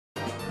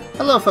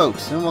Hello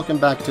folks, and welcome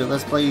back to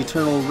Let's Play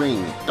Eternal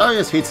Ring,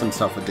 Darius Hates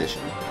Himself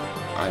Edition.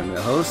 I'm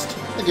your host,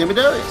 the Gaming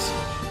Darius.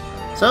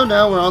 So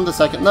now we're on the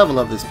second level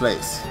of this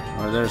place,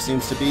 where there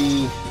seems to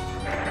be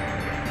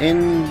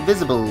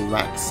invisible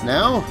rats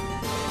now.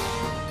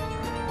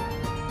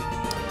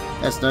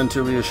 That's none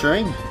too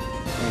reassuring.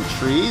 And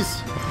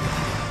trees.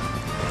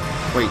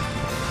 Wait,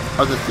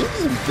 are the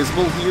things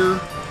invisible here?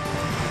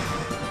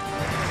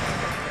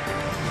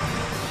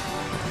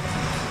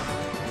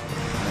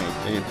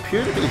 They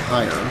appear to be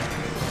higher.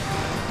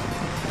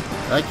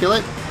 Did I kill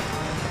it?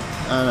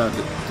 I don't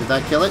know. Did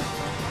that kill it?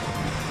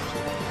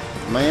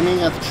 Am I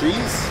aiming at the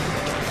trees?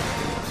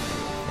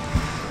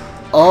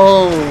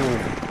 Oh!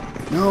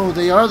 No,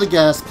 they are the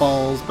gas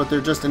balls, but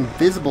they're just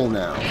invisible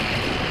now.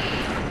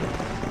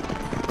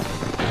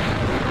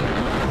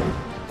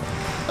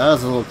 That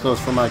was a little close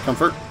for my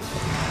comfort. I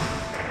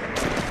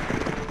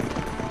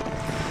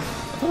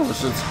thought it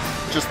was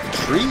just the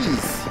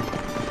trees.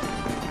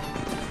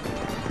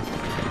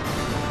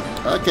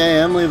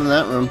 Okay, I'm leaving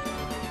that room.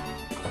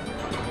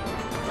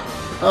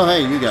 Oh,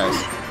 hey, you guys.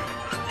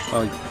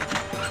 Well,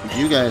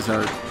 you guys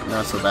are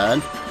not so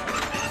bad.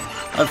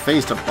 I've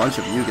faced a bunch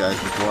of you guys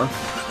before.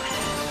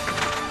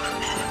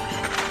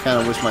 Kind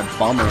of wish my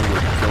bomber would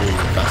go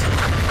faster.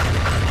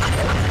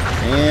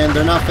 And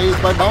they're not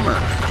phased by bomber.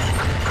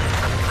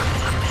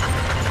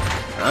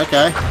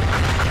 Okay.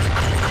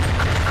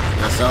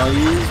 Guess I'll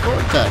use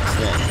vortex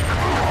then.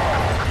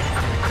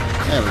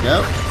 There we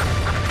go.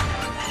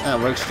 That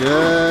works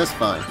just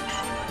fine.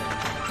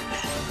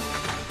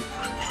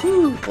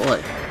 Whew,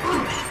 boy.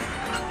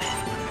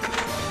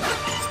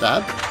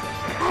 Stab?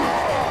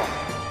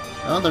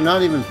 Oh, they're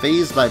not even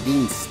phased by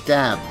being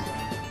stabbed.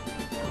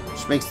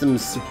 Which makes them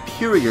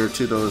superior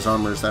to those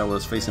armors that I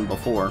was facing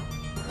before.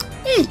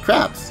 Hey,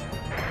 crabs!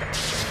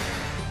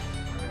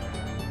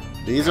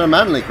 These are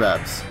manly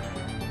crabs.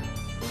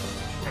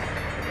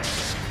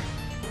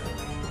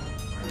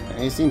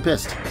 They seem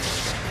pissed.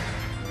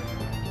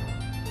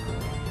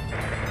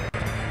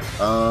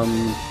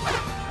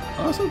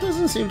 Also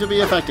doesn't seem to be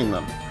affecting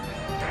them.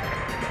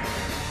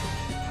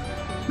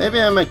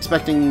 Maybe I'm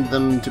expecting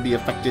them to be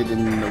affected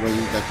in a way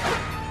that,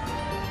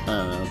 I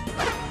don't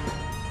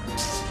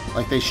know,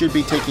 like they should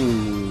be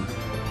taking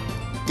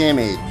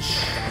damage.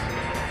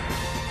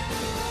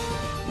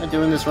 Am I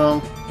doing this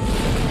wrong?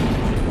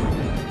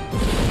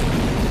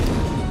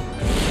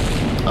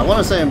 I want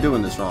to say I'm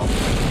doing this wrong.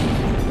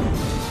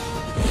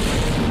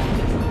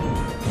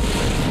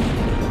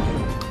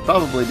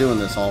 Probably doing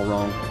this all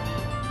wrong.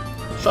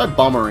 Try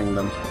bombering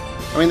them.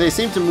 I mean, they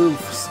seem to move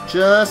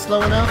just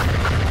slow enough.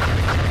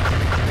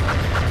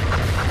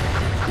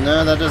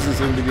 No, that doesn't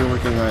seem to be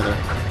working either.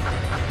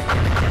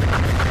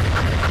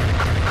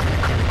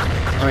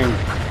 I mean,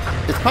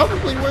 it's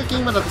probably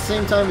working, but at the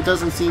same time, it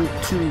doesn't seem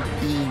to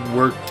be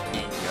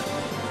working.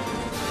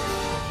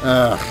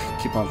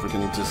 Keep on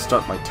forgetting to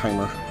start my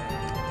timer.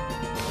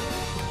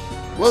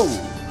 Whoa!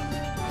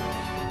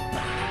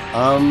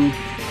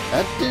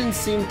 That didn't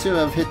seem to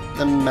have hit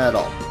them at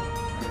all.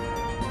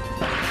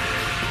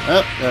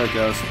 Oh, there it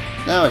goes.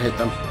 Now it hit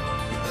them.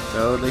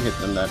 Totally hit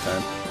them that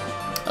time.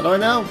 How do I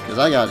know? Because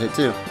I got hit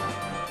too.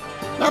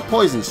 Not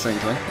poisoned,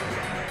 strangely.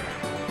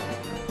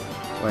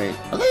 Wait,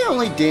 are they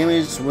only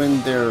damaged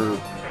when they're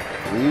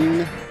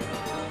green?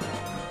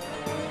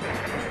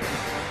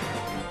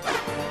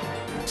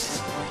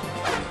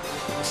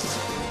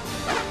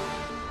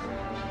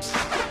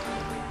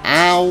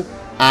 Ow!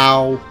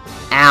 Ow!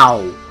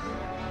 Ow!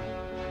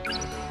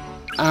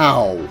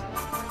 Ow!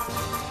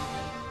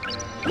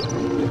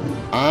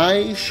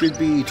 I should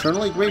be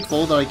eternally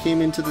grateful that I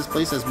came into this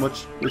place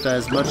with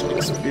as much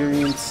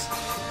experience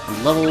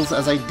and levels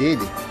as I did.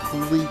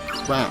 Holy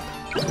crap.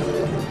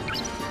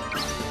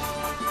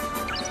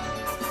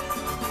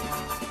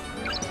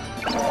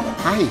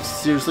 I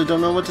seriously don't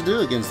know what to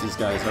do against these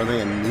guys. Are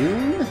they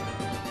immune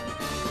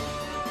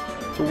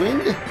to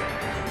wind?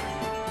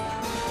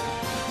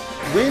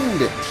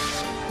 Wind!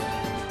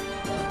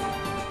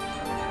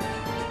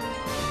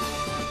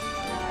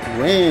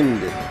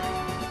 Wind!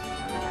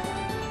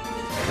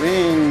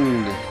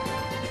 Wind!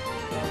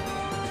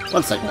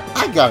 One second,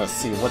 I gotta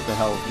see what the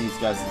hell these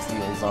guys'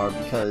 deals are,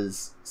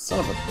 because son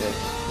of a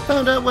bitch.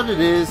 Found out what it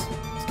is.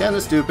 It's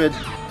kinda stupid.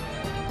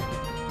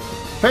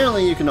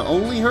 Apparently you can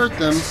only hurt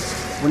them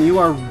when you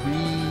are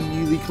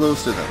really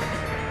close to them.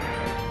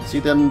 See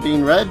them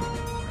being red?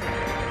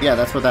 Yeah,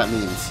 that's what that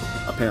means,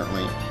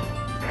 apparently.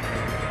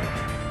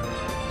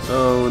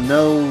 So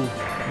no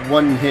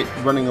one hit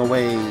running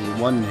away,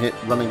 one hit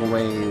running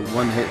away,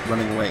 one hit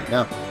running away.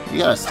 Now, you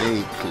gotta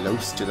stay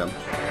close to them.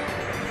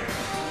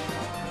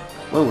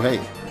 Whoa, hey.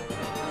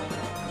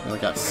 I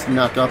got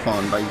snuck up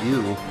on by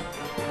you.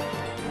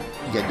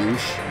 You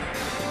douche.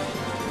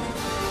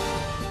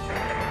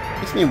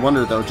 Makes me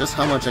wonder, though, just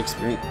how much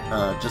experience,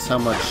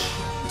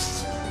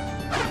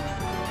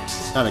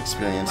 not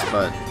experience,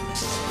 but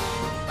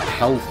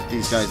health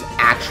these guys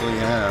actually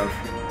have.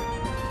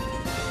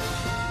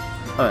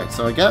 Alright,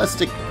 so I gotta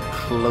stick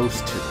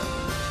close to them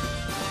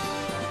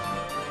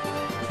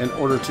in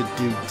order to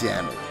do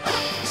damage.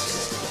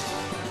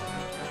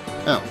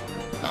 Oh,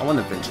 that one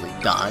eventually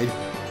died.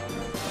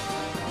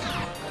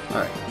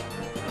 Alright.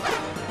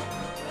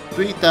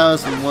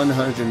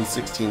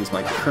 3,116 is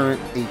my current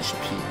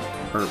HP,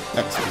 or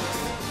XP.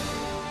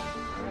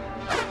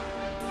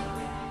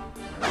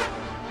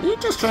 Are you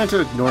just trying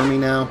to ignore me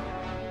now?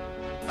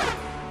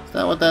 Is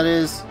that what that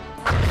is?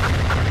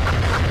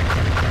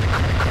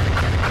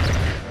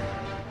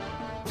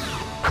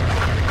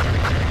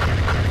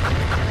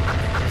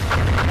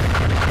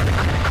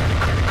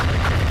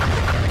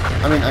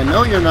 I mean, I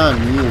know you're not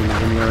immune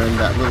when you're in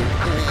that little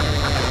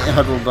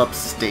huddled up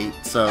state,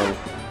 so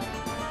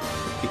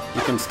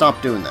you can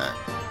stop doing that.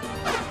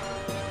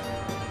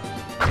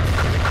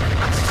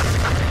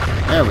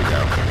 There we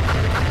go.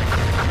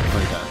 What do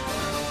we got?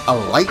 A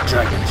light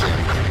dragon gem.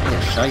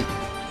 Oh, shite.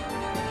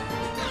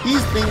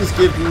 These things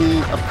give me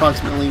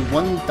approximately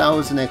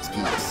 1,000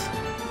 XPs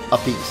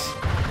apiece.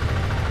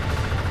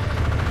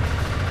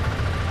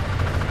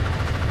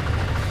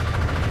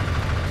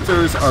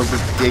 These are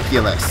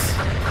ridiculous.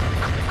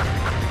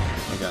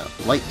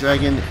 Light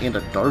dragon and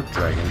a dark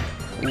dragon.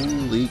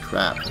 Holy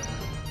crap.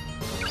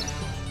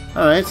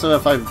 Alright, so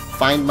if I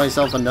find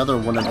myself another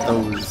one of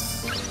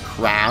those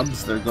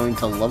crabs, they're going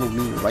to level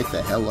me right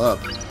the hell up.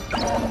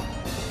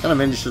 Kind of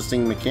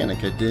interesting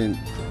mechanic I didn't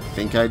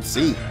think I'd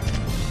see.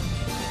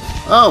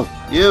 Oh,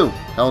 you!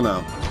 Hell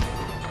no.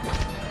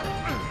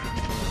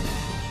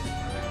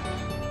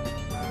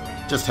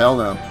 Just hell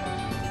no.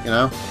 You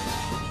know?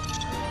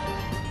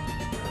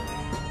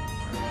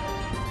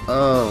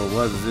 Oh,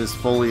 what is this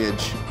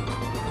foliage?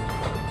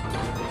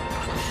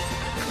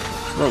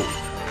 Whoa.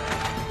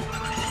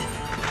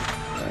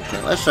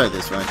 Okay, let's try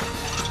this one.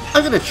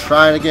 I'm gonna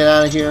try to get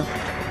out of here.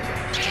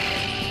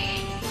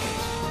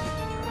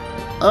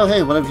 Oh,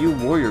 hey, one of you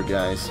warrior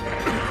guys.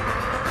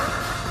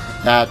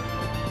 That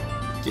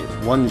get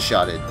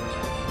one-shotted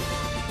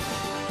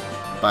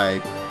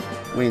by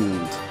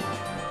wind.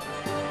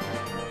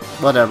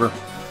 Whatever.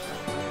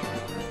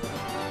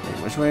 Wait,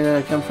 which way did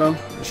I come from?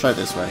 Let's try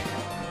this way.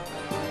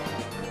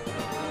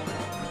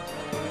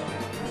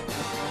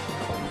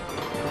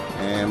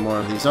 And more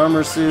of these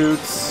armor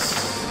suits.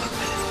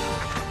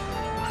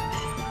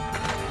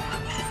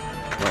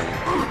 Wait,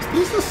 are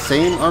these the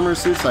same armor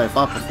suits I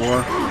fought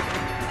before?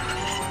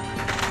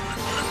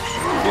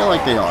 I feel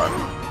like they are.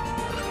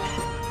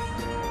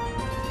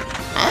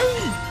 I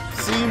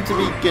seem to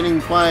be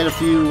getting quite a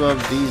few of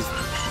these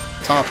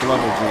top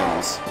level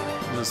gems.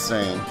 Just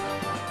saying.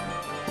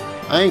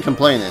 I ain't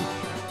complaining.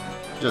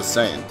 Just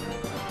saying.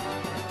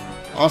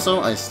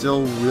 Also, I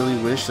still really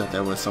wish that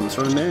there was some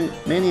sort of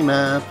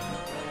mini-map.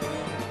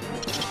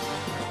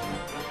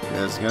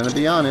 Because, gonna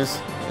be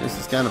honest, this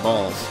is kind of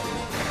balls.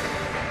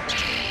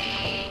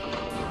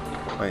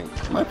 Wait,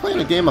 am I playing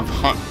a game of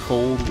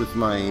hot-cold with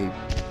my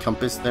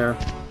compass there?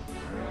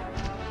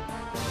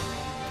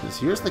 Because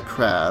here's the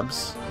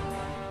crabs.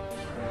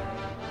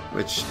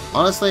 Which,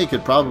 honestly, I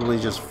could probably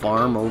just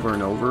farm over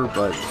and over,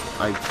 but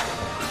I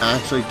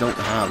actually don't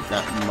have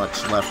that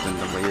much left in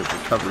the way of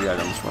recovery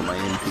items for my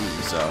MP,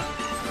 so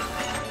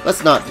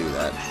let's not do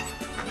that.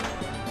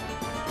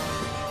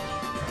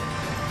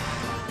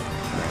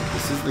 Right,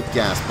 this is the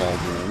gas ball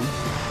room.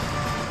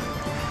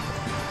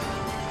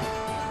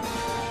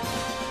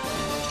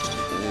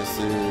 This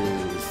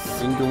is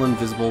single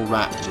invisible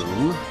rat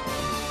room.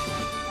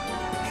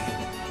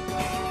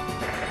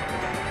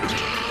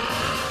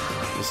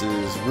 This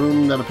is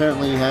room that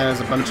apparently has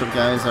a bunch of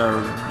guys that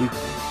are weak,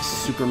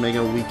 super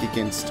mega weak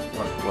against...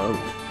 Whoa.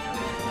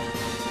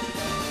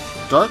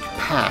 Dark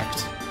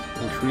Pact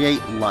and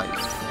create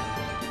life.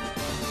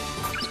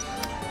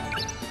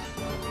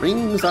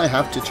 Rings I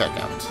have to check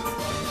out.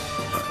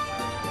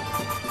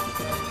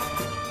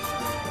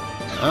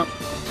 Oh,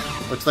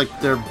 looks like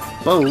they're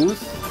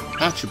both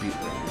attribute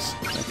rings.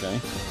 Okay.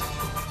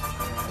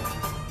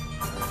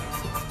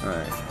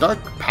 Alright,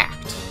 Dark Pact.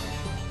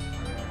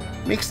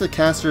 Makes the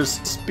caster's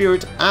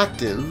spirit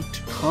active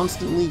to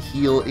constantly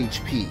heal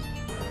HP.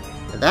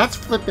 Now that's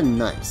flippin'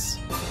 nice.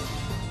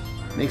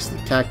 Makes the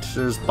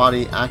caster's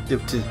body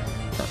active to...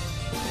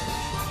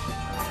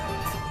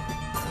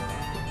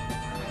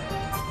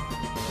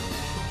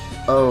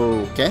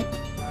 Okay.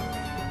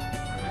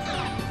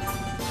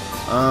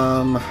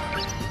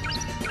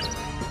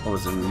 What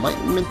was it?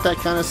 Enlightenment that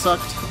kind of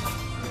sucked?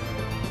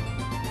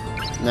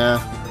 Nah.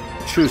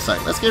 True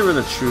Sight. Let's get rid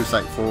of True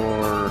Sight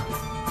for...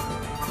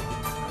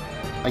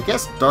 I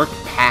guess Dark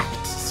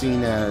Pact,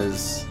 seen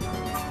as...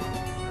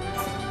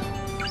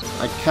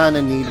 I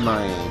kinda need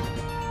my...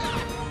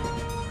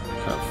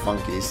 Kind of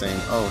funky saying,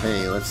 oh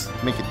hey, let's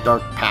make it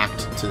Dark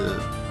Pact to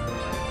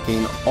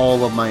gain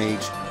all of my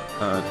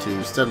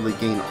to steadily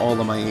gain all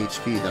of my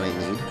HP that I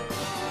need.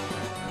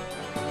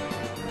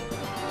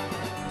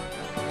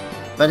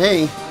 But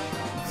hey,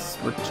 that's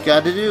what you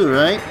gotta do,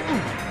 right?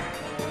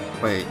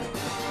 Wait.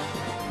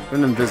 You're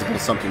an invisible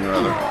something or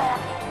other.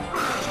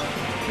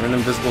 You're an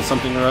invisible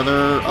something or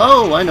other.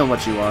 Oh, I know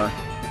what you are.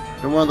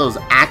 You're one of those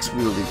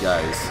axe-wieldy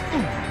guys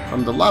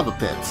from the lava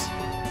pits.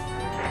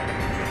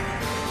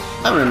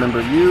 I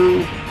remember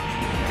you.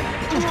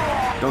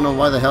 Don't know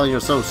why the hell you're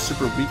so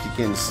super weak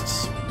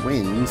against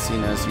wind,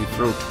 seeing as you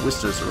throw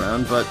twisters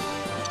around, but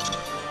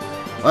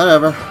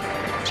whatever.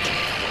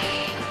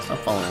 Stop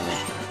following me.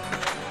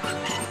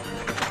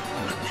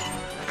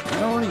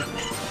 I already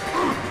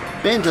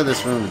been to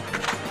this room.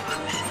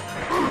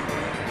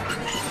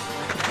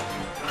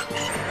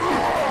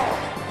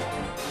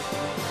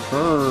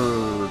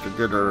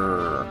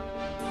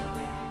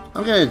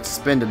 I'm gonna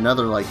spend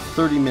another like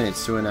 30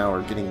 minutes to an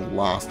hour getting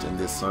lost in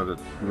this sort of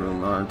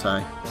room, aren't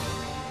I?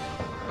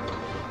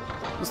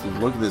 Just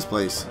look at this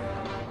place.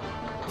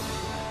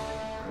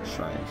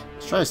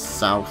 Let's try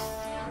south.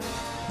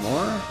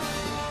 More?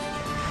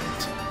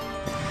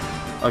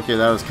 Okay,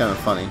 that was kind of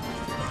funny.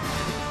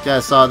 You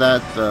guys saw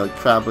that? The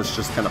crab was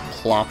just kind of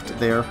plopped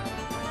there.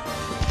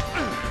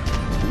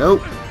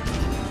 Nope.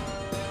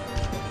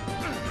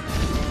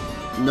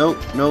 Nope,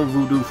 no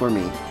voodoo for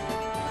me.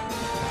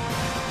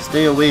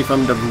 Stay away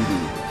from the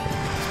voodoo.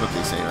 That's what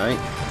they say, right?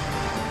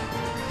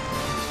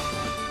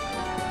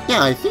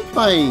 Yeah, I think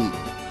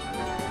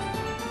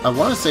I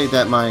want to say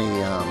that my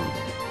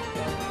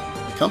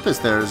compass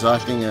there is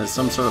acting as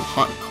some sort of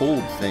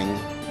hot-cold thing.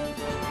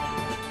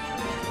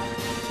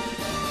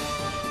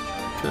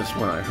 Could have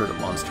sworn I heard a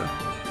monster.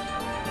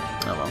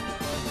 Oh well.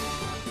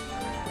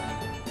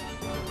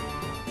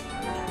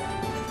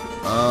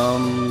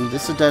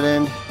 This is a dead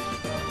end.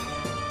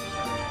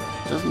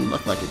 Doesn't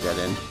look like a dead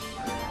end.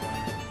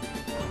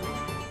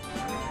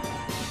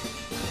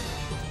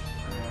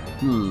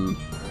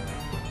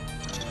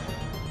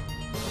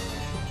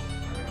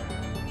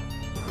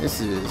 This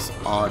is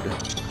odd.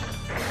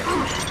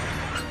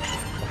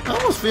 I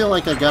almost feel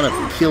like I gotta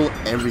kill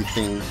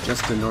everything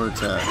just in order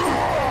to,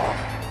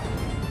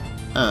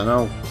 I don't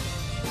know,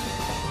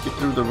 get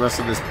through the rest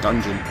of this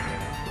dungeon.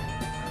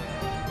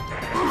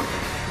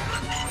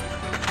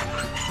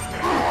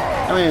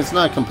 I mean, it's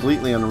not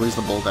completely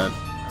unreasonable that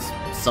it's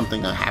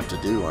something I have to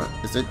do, or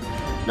is it?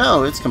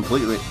 No, it's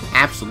completely,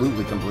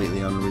 absolutely completely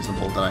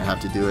unreasonable that I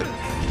have to do it.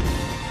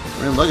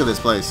 I mean, look at this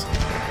place.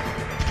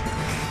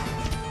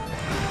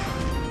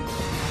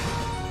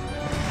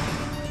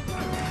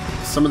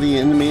 Some of the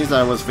enemies that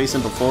I was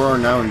facing before are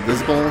now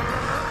invisible.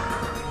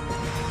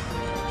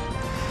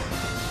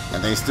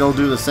 And they still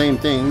do the same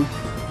thing.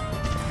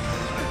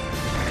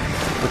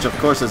 Which of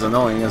course is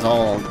annoying as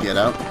all get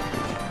out.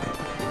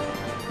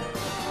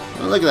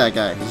 But look at that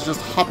guy, he's just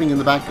hopping in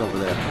the back over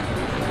there.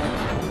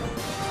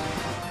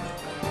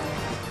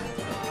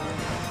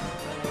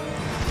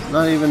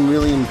 Not even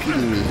really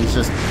impeding me, he's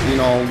just, you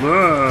know,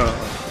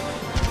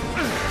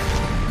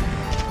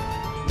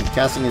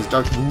 casting his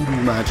dark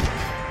voodoo magic.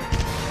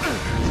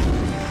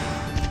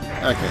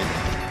 Okay.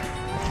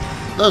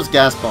 Those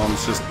gas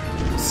bombs just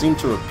seem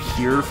to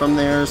appear from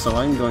there, so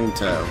I'm going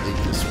to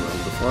leave this room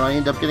before I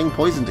end up getting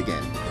poisoned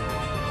again.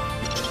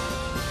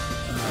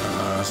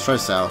 Let's try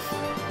south.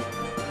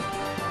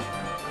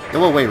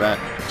 Go away, rat.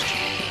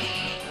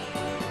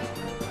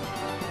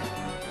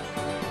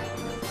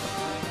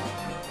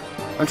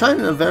 I'm trying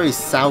in a very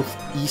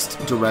southeast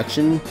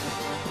direction.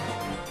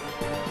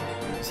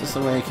 Is this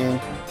the way I came?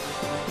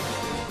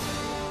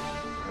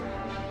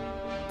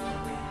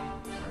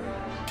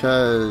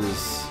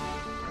 Because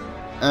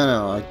I don't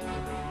know,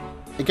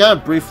 I got a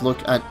brief look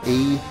at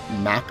a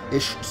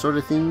map-ish sort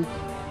of thing,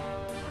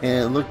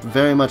 and it looked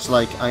very much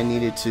like I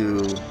needed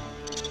to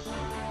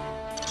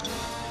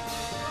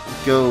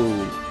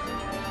go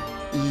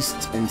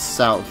east and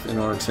south in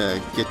order to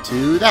get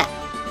to that.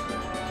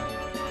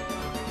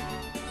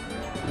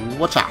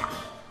 Watcha!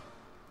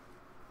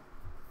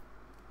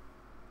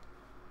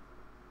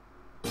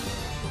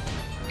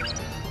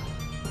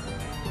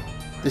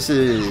 This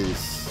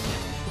is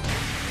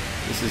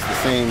the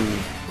same.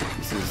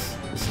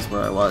 This is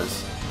where I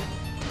was.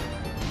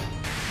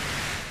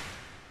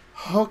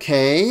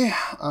 Okay.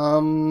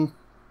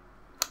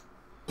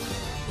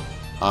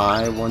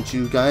 I want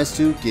you guys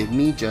to give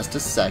me just a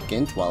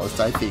second whilst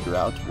I figure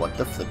out what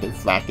the flippin'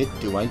 fracket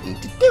do I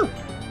need to do.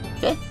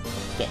 Okay?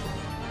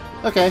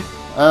 Okay.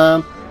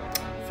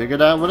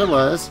 Figured out what it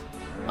was.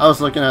 I was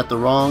looking at the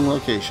wrong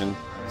location,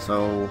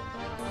 so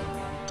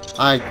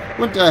I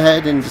went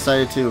ahead and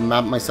decided to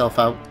map myself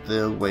out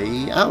the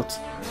way out.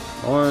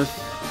 North.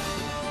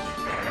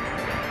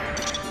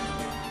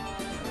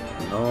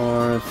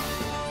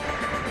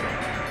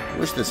 I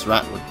wish this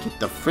rat would get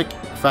the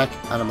frack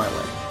out of my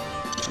way.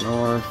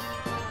 North.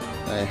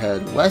 I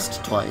head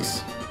west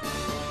twice.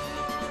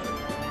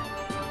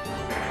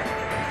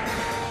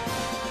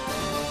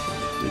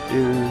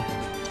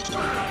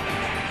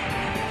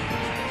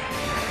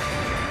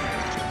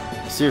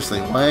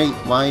 Seriously,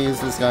 why is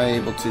this guy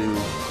able to...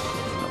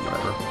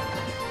 whatever.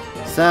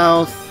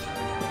 South.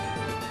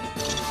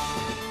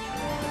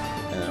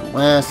 And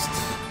west.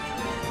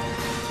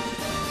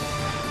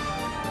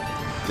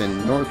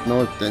 Then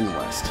north, then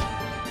west.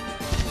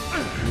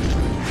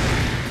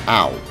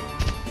 Ow.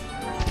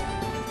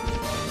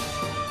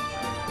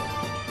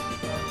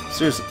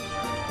 Seriously,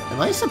 am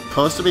I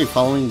supposed to be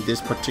following this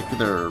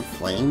particular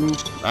flame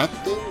rat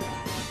thing?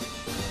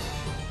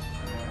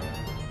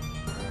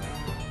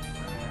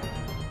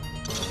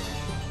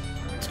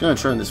 gonna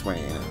turn this way,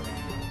 ain't it?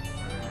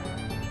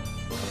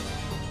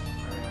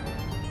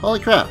 Holy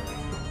crap.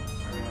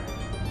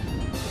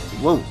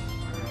 Whoa.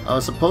 I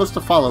was supposed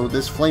to follow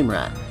this flame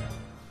rat.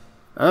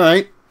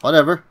 Alright,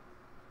 whatever.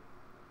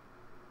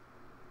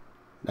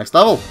 Next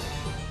level.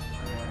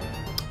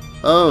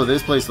 Oh,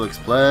 this place looks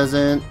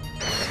pleasant.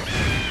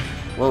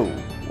 Whoa,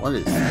 what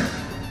is that?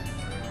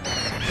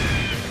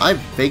 I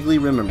vaguely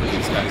remember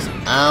these guys.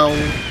 Ow.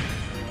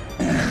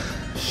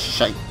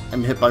 Shite,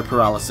 I'm hit by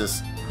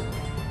paralysis.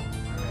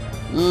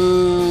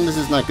 This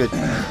is not good.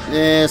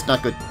 It's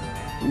not good.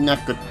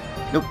 Not good.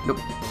 Nope, nope.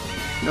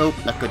 Nope,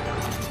 not good.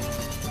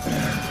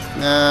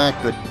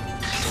 Not good.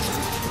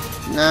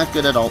 Not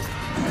good at all.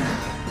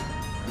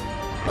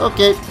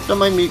 Okay, don't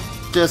mind me.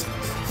 Just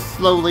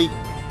slowly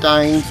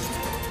dying.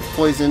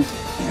 Poisoned.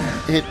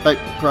 Hit by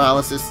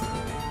paralysis.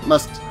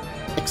 Must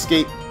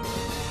escape.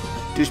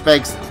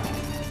 Douchebags.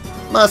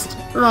 Must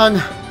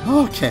run.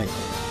 Okay.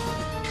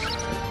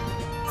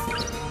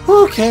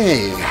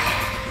 Okay.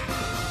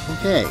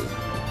 Okay.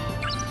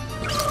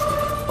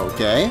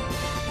 Okay.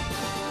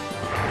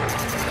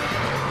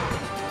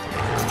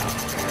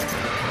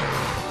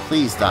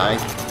 Please die.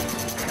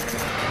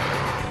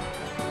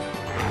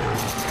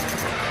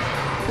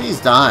 Please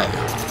die.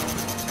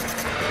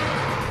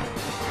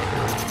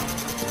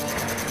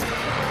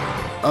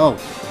 Oh,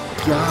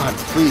 God,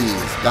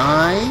 please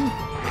die.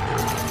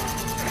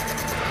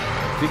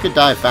 If we could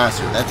die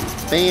faster, that'd be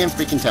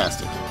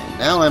fan-freaking-tastic. And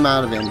now I'm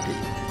out of MP.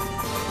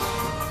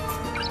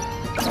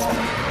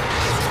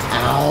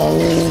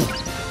 Ow.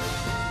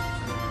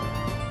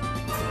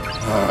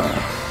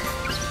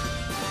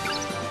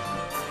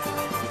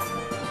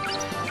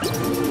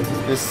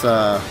 This,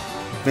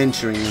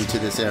 venturing into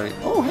this area...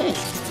 Oh, hey!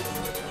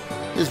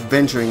 This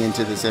venturing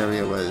into this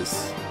area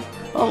was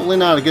probably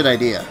not a good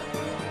idea.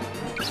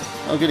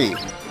 Oh, goody.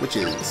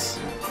 Witches.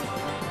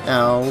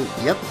 Now,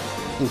 yep.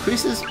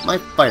 Increases my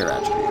fire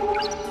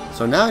attribute.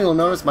 So now you'll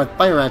notice my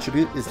fire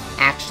attribute is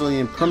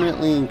actually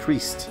permanently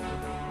increased.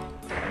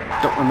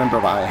 Don't remember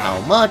by how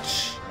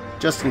much,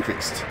 just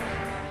increased.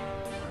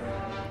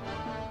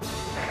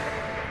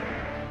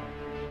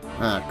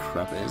 Ah,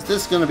 crap. Is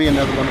this going to be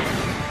another one?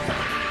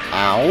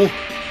 Ow.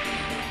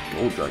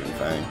 Gold Dragon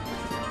Fang.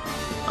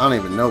 I don't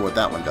even know what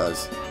that one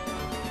does.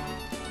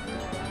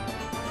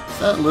 Is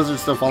that lizard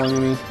still following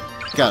me?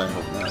 God, I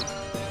hope not.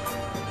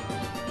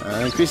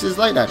 Increases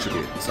light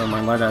attribute. So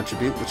my light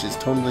attribute, which is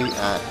totally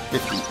at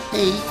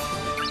 58,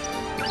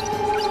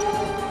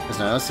 is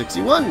now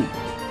 61.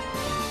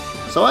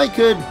 So I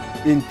could,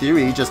 in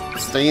theory, just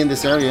stay in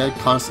this area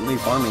constantly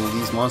farming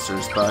these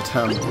monsters, but,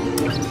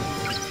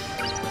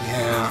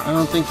 yeah, I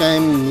don't think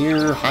I'm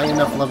near high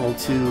enough level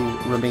to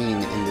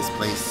remain in this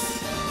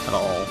place at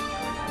all,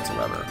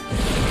 whatsoever.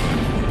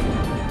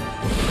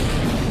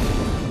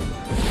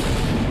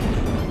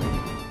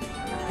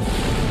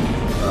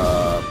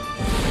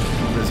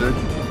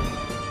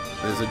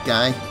 Lizard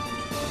guy.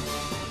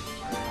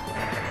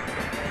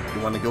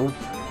 You wanna go?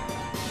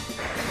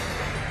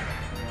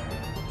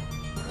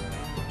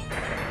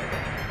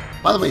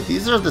 By the way,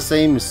 these are the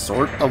same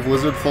sort of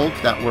lizard folk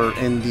that were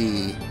in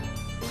the...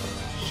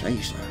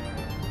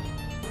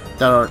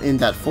 that are in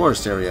that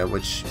forest area,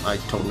 which I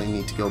totally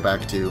need to go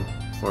back to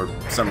for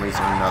some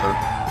reason or another.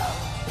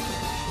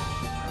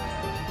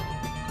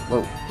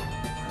 Whoa.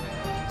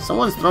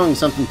 Someone's throwing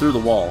something through the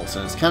walls,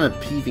 and it's kind of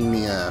peeving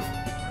me off.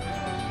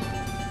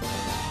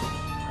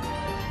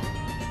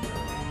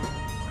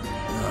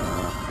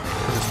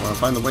 I just want to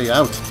find the way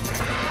out.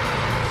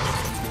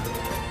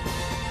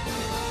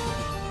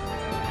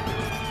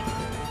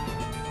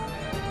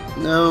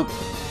 Nope.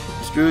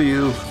 Screw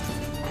you.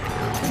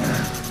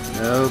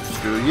 Nope.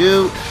 Screw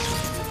you.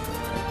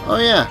 Oh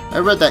yeah, I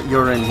read that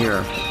you're in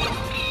here.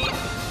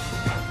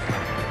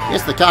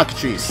 It's the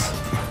cockatrice.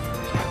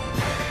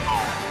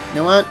 You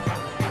know what?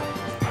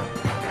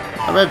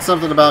 I read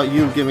something about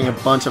you giving a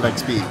bunch of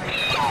XP.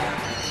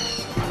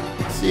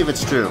 Let's see if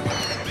it's true.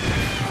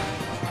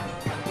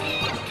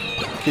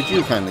 Could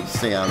you kindly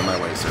stay out of my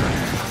way, sir?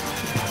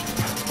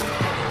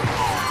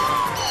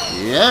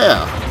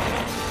 Yeah!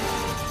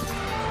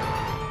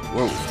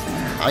 Whoa.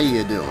 How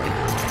you doing?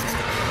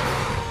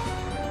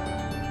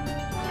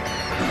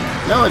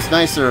 No, it's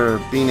nicer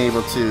being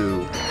able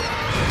to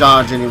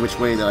dodge any which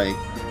way that I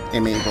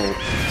am able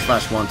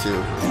 / want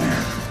to.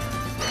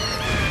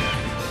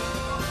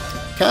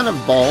 Kind of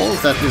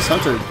balls that this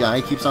hunter guy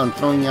keeps on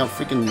throwing out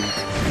freaking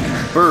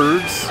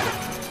birds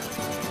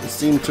that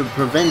seem to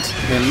prevent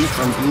him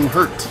from being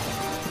hurt.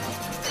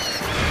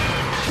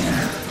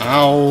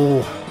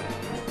 Ow!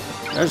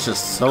 There's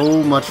just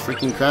so much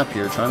freaking crap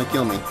here trying to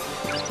kill me.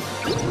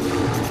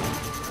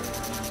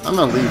 I'm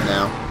gonna leave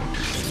now.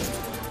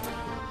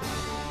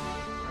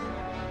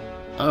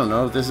 I don't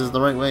know if this is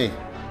the right way.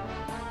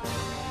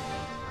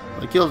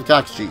 I killed the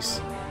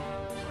cockatrice.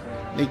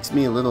 Makes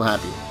me a little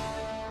happy.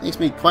 Makes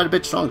me quite a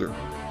bit stronger.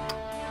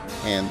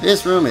 And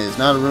this room is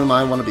not a room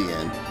I want to be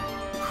in.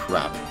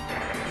 Crap.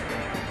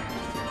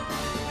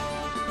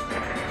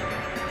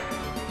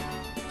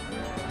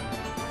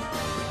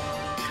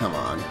 Come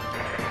on.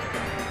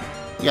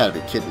 You gotta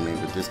be kidding me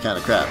with this kind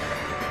of crap.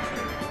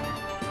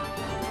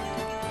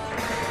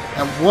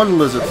 That one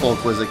lizard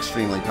folk was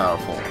extremely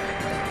powerful.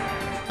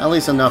 At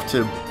least enough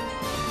to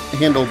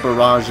handle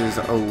barrages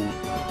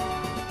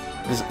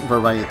this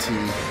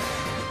variety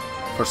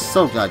for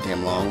so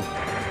goddamn long.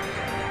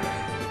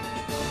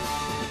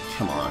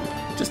 Come on,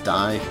 just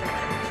die.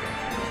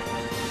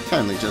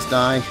 Kindly just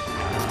die.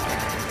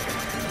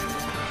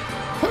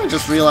 I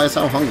just realized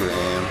how hungry I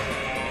am.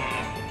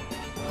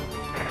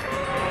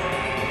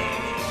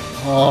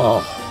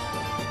 Oh.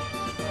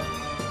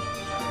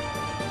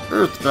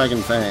 Earth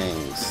Dragon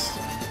Fangs.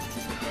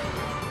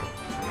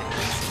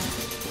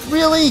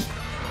 Really?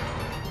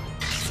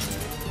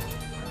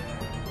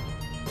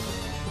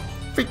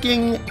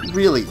 Freaking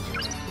really?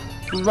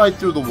 Right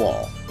through the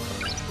wall.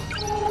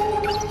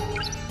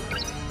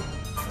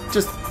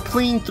 Just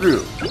clean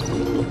through.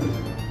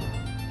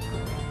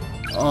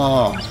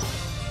 Oh.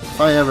 If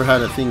I ever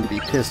had a thing to be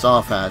pissed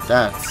off at,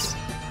 that's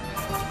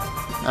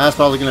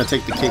probably gonna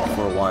take the cake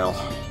for a while.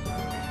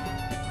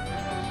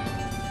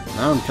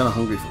 Now I'm kinda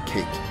hungry for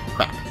cake.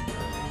 Crap.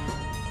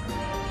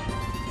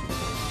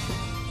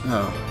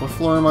 Oh, what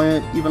floor am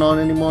I even on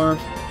anymore?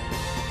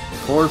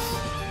 4th?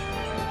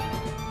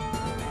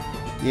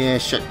 Yeah,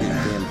 shut your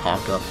damn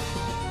hawk up.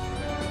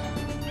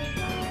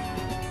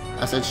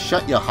 I said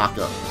shut your hawk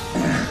up.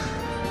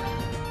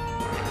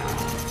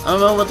 I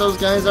don't know what those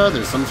guys are.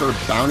 They're some sort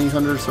of bounty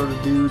hunter sort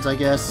of dudes, I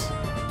guess.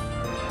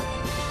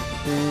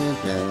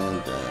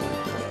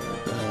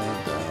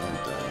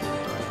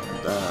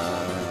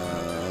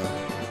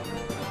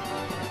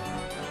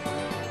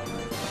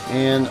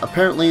 And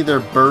apparently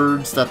their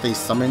birds that they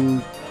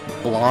summon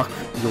block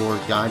your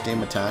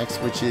goddamn attacks,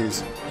 which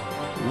is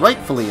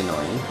rightfully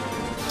annoying.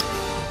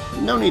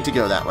 No need to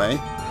go that way.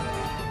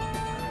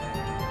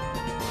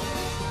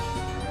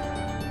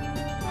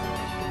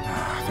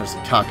 There's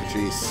a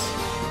cockatrice.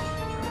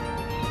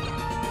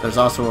 There's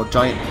also a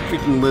giant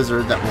freaking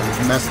lizard that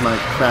will mess my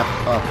crap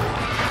up.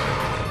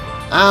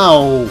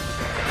 Ow!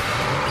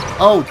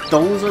 Oh,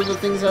 those are the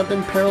things that have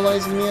been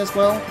paralyzing me as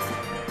well?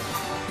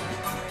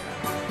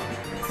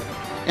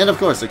 And of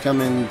course, I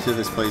come into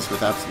this place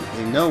with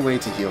absolutely no way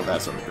to heal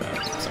that sort of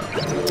crap. So,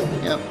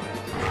 yep.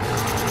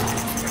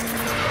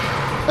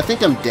 I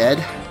think I'm dead.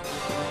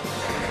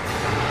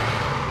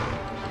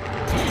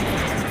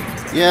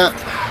 Yeah.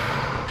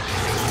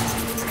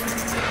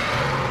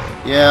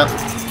 Yeah.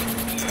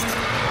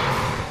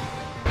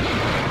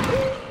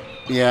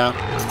 Yeah.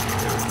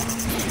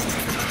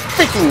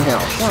 Freaking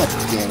hell. God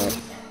damn it.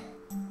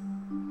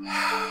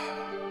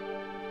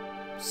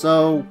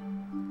 So,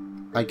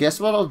 I guess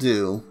what I'll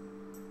do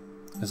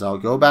is I'll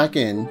go back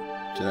in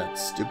to that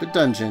stupid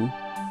dungeon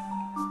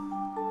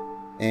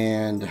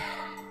and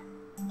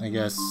I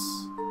guess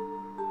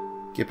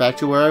get back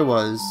to where I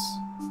was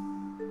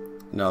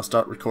and I'll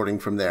start recording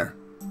from there.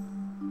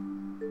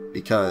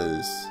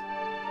 Because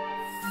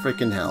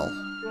freaking hell.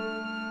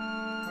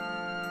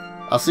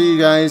 I'll see you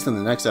guys in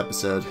the next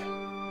episode.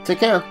 Take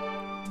care.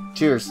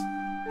 Cheers.